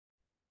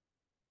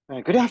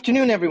Good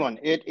afternoon, everyone.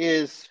 It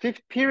is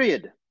fifth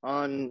period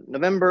on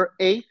November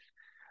 8th,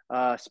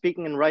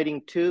 speaking and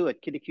writing 2 at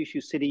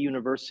KKU City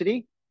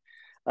University.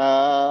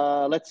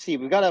 Let's see,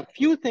 we've got a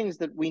few things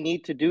that we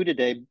need to do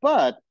today,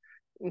 but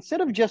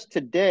instead of just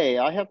today,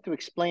 I have to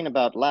explain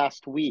about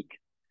last week.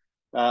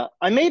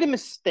 I made a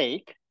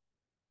mistake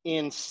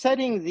in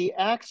setting the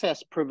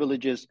access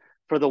privileges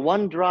for the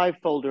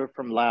OneDrive folder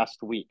from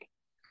last week.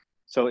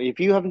 So if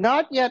you have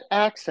not yet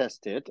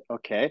accessed it,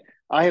 okay,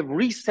 I have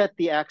reset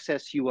the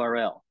access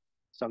URL.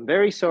 So I'm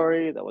very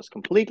sorry, that was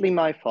completely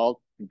my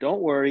fault.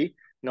 Don't worry,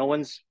 no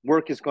one's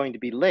work is going to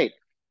be late.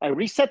 I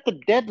reset the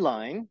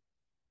deadline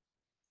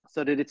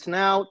so that it's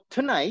now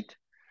tonight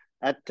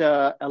at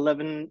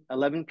 11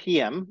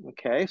 p.m.,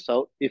 okay?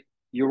 So if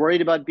you're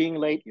worried about being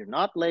late, you're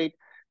not late.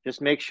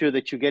 Just make sure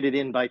that you get it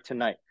in by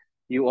tonight.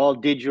 You all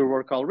did your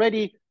work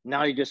already.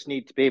 Now you just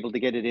need to be able to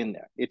get it in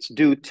there. It's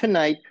due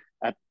tonight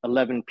at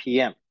 11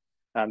 p.m.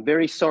 I'm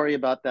very sorry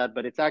about that,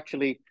 but it's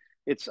actually,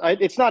 it's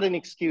not an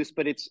excuse,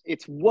 but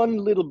it's one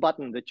little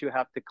button that you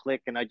have to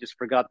click, and I just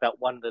forgot that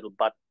one little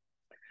button.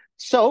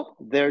 So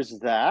there's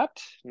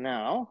that.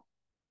 Now,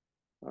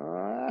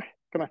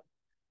 come on.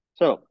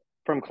 So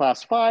from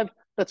class 5,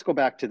 let's go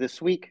back to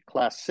this week,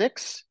 class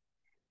 6.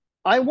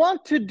 I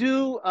want to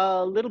do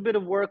a little bit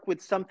of work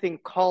with something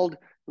called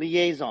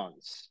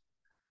liaisons.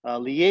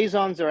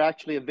 Liaisons are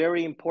actually a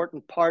very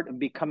important part of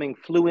becoming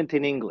fluent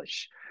in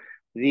English.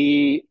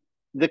 The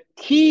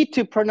key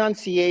to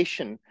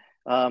pronunciation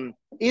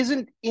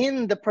isn't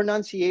in the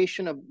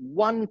pronunciation of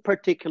one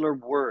particular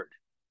word.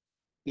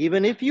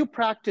 Even if you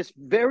practice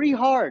very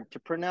hard to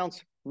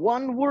pronounce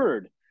one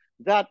word,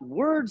 that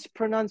word's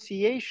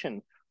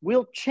pronunciation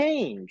will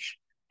change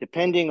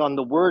depending on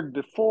the word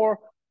before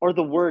or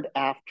the word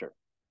after.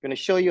 I'm going to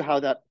show you how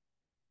that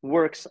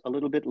works a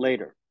little bit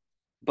later.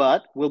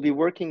 But we'll be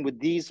working with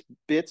these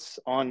bits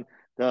on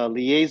the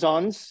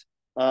liaisons,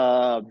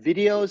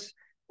 videos,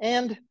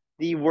 and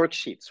the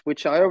worksheets,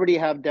 which I already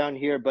have down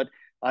here, but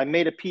I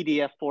made a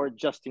PDF for it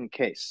just in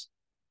case.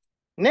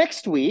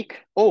 Next week,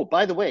 oh,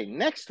 by the way,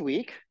 next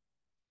week is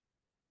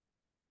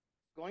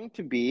going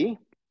to be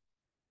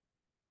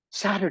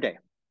Saturday.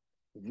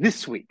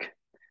 This week,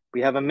 we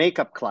have a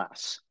makeup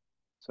class.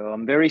 So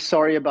I'm very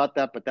sorry about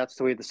that, but that's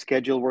the way the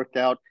schedule worked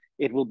out.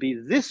 It will be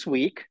this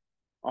week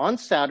on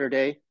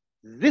Saturday,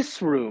 this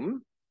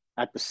room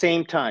at the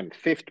same time,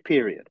 5th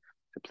period.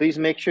 So please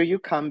make sure you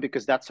come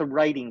because that's a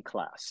writing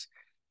class.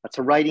 That's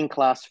a writing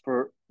class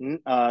for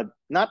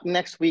not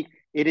next week.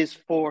 It is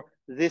for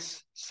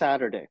this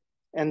Saturday.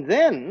 And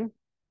then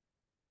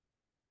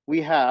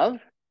we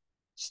have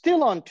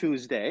still on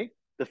Tuesday,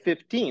 the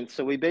 15th.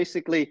 So we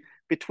basically,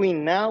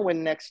 between now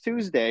and next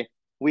Tuesday,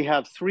 we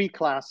have 3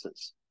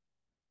 classes.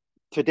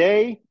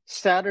 Today,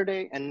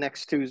 Saturday, and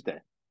next Tuesday.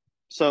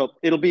 So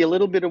it'll be a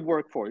little bit of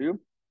work for you,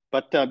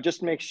 but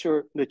just make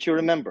sure that you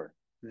remember,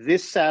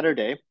 this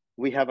Saturday,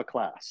 we have a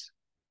class.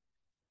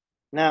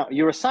 Now,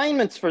 your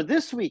assignments for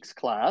this week's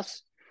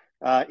class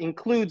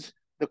includes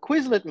the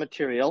Quizlet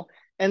material,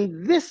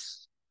 and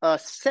this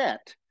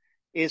set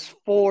is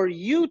for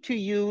you to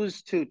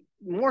use to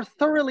more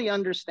thoroughly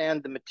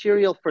understand the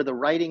material for the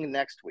writing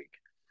next week.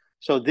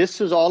 So this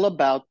is all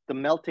about the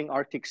melting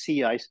Arctic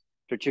sea ice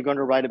that you're going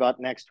to write about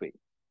next week.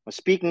 Well,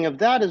 speaking of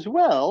that as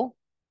well,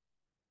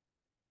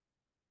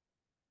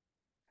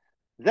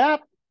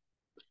 that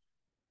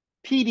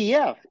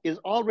PDF is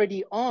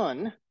already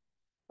on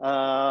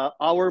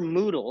our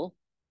Moodle,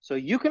 so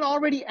you can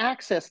already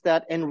access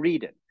that and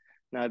read it.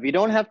 Now, if you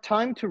don't have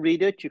time to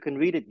read it, you can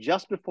read it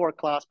just before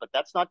class, but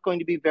that's not going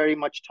to be very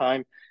much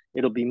time.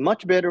 It'll be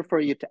much better for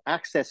you to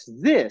access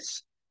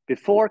this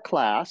before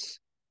class,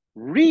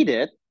 read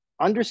it,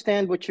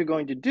 understand what you're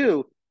going to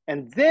do,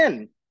 and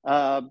then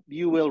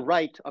you will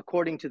write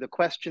according to the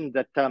question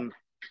that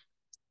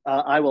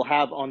I will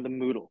have on the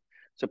Moodle.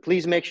 So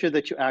please make sure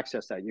that you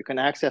access that. You can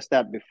access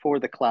that before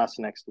the class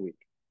next week.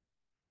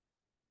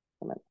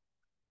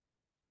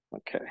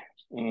 Okay,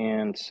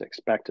 and 6,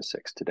 back to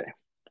 6 today.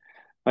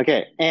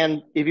 Okay,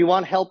 and if you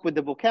want help with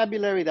the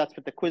vocabulary, that's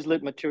what the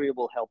Quizlet material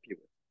will help you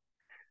with.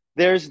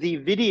 There's the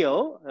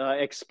video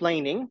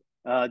explaining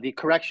the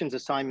corrections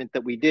assignment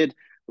that we did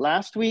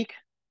last week.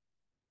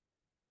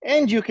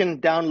 And you can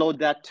download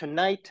that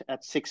tonight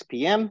at 6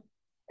 p.m.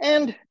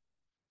 And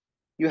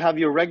you have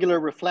your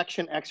regular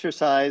reflection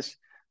exercise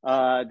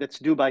that's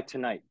due by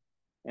tonight.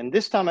 And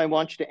this time I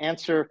want you to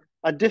answer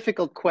a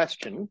difficult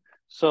question.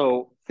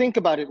 So think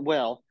about it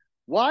well.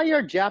 Why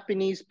are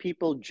Japanese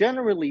people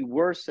generally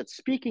worse at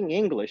speaking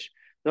English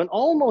than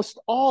almost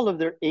all of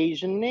their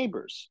Asian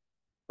neighbors?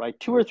 Right?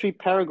 2 or 3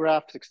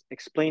 paragraphs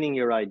explaining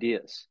your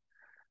ideas.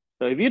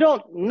 So if you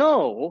don't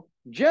know,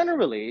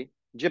 generally,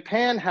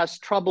 Japan has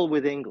trouble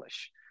with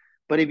English.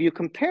 But if you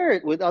compare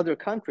it with other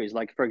countries,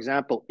 like, for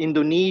example,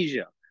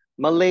 Indonesia,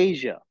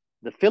 Malaysia,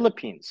 the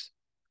Philippines,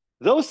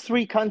 those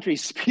 3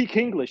 countries speak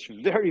English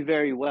very,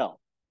 very well.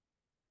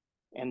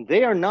 And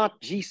they are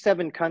not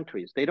G7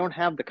 countries. They don't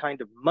have the kind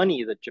of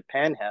money that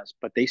Japan has,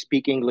 but they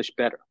speak English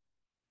better.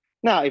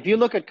 Now, if you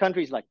look at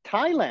countries like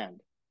Thailand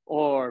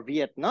or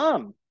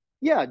Vietnam,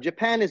 yeah,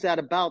 Japan is at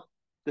about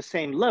the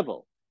same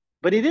level,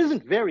 but it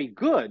isn't very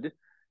good.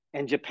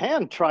 And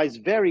Japan tries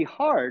very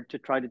hard to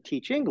try to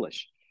teach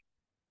English.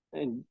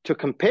 And to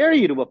compare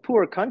you to a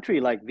poor country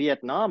like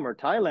Vietnam or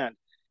Thailand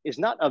is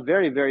not a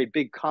very, very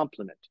big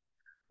compliment.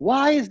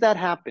 Why is that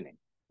happening?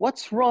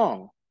 What's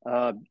wrong?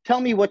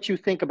 Tell me what you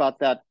think about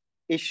that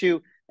issue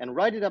and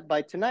write it up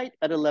by tonight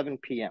at 11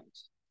 p.m.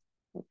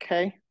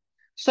 Okay.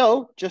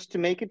 So just to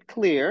make it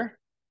clear,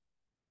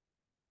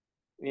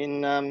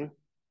 in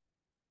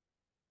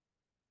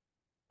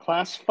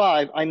class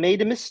 5, I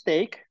made a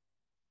mistake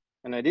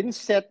and I didn't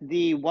set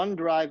the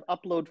OneDrive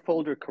upload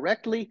folder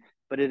correctly,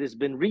 but it has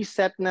been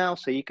reset now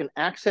so you can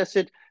access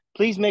it.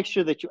 Please make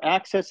sure that you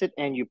access it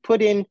and you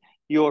put in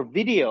your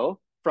video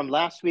from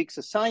last week's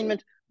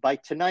assignment by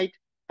tonight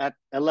at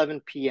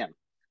 11 p.m.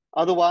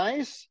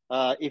 Otherwise,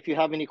 if you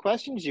have any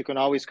questions, you can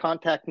always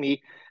contact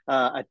me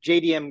at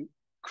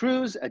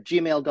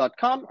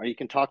jdmcruz@gmail.com, or you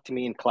can talk to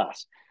me in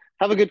class.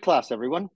 Have a good class, everyone.